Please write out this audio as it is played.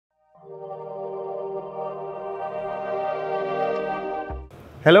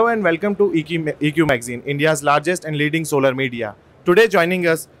Hello and welcome to EQ Magazine, India's largest and leading solar media. Today joining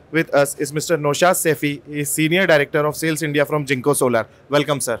us is Mr. Naushad Saifi, he is Senior Director of Sales India from Jinko Solar.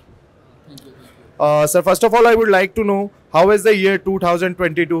 Welcome, sir. Thank you. Sir, first of all, I would like to know how is the year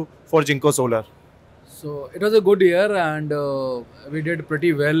 2022 for Jinko Solar? So it was a good year, and we did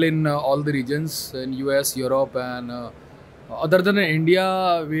pretty well in all the regions in US, Europe, and other than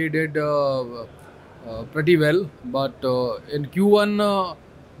India, we did pretty well. But in Q1,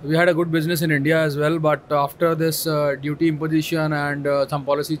 we had a good business in India as well. But after this duty imposition and some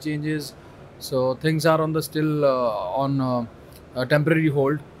policy changes, so things are on the still on a temporary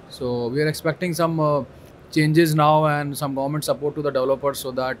hold. So we are expecting some changes now and some government support to the developers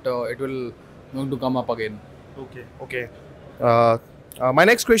so that it will going to come up again. Okay. My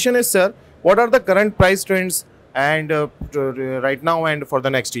next question is, sir, what are the current price trends and right now and for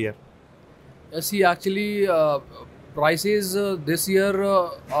the next year? See, actually, prices this year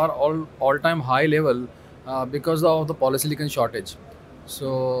are all-time high level because of the polysilicon shortage.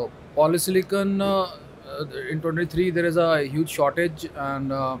 So polysilicon in 23 there is a huge shortage,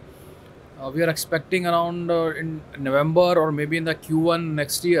 and we are expecting around in November or maybe in the Q1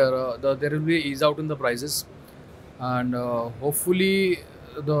 next year there will be ease out in the prices, and hopefully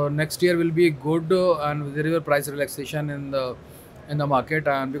the next year will be good and there is a price relaxation in the market,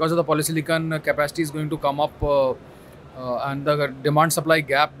 and because of the polysilicon capacity is going to come up and the demand supply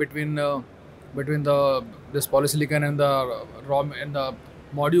gap between the this polysilicon and the raw and the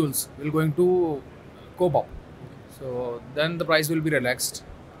modules will going to cope up. So then the price will be relaxed,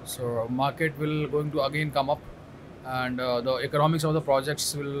 so market will going to again come up, and the economics of the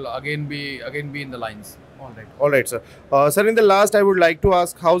projects will again be in the lines. All right, sir. Sir, in the last, I would like to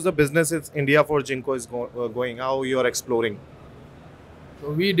ask how's the business in India for Jinko is going, how you are exploring.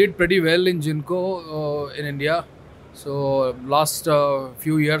 So we did pretty well in Jinko in India. So last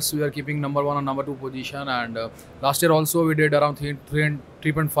few years we are keeping number 1 and number 2 position, and last year also we did around 3.5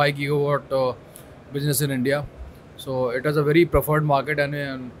 gigawatt business in India. So it is a very preferred market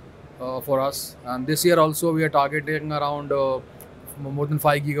and for us. And this year also we are targeting around more than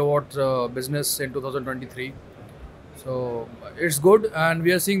 5 gigawatt business in 2023. So it's good, and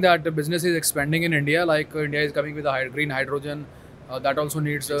we are seeing that the business is expanding in India. Like India is coming with a green hydrogen that also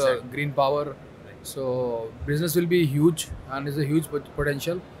needs green power. So business will be huge and is a huge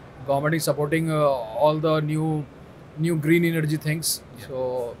potential. Government is supporting all the new green energy things.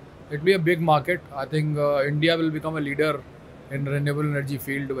 So it will be a big market. I think India will become a leader in renewable energy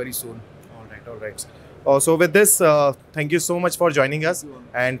field very soon. All right. So with this, thank you so much for joining us,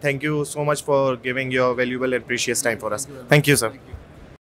 and thank you so much for giving your valuable and precious time for us. Thank you, sir.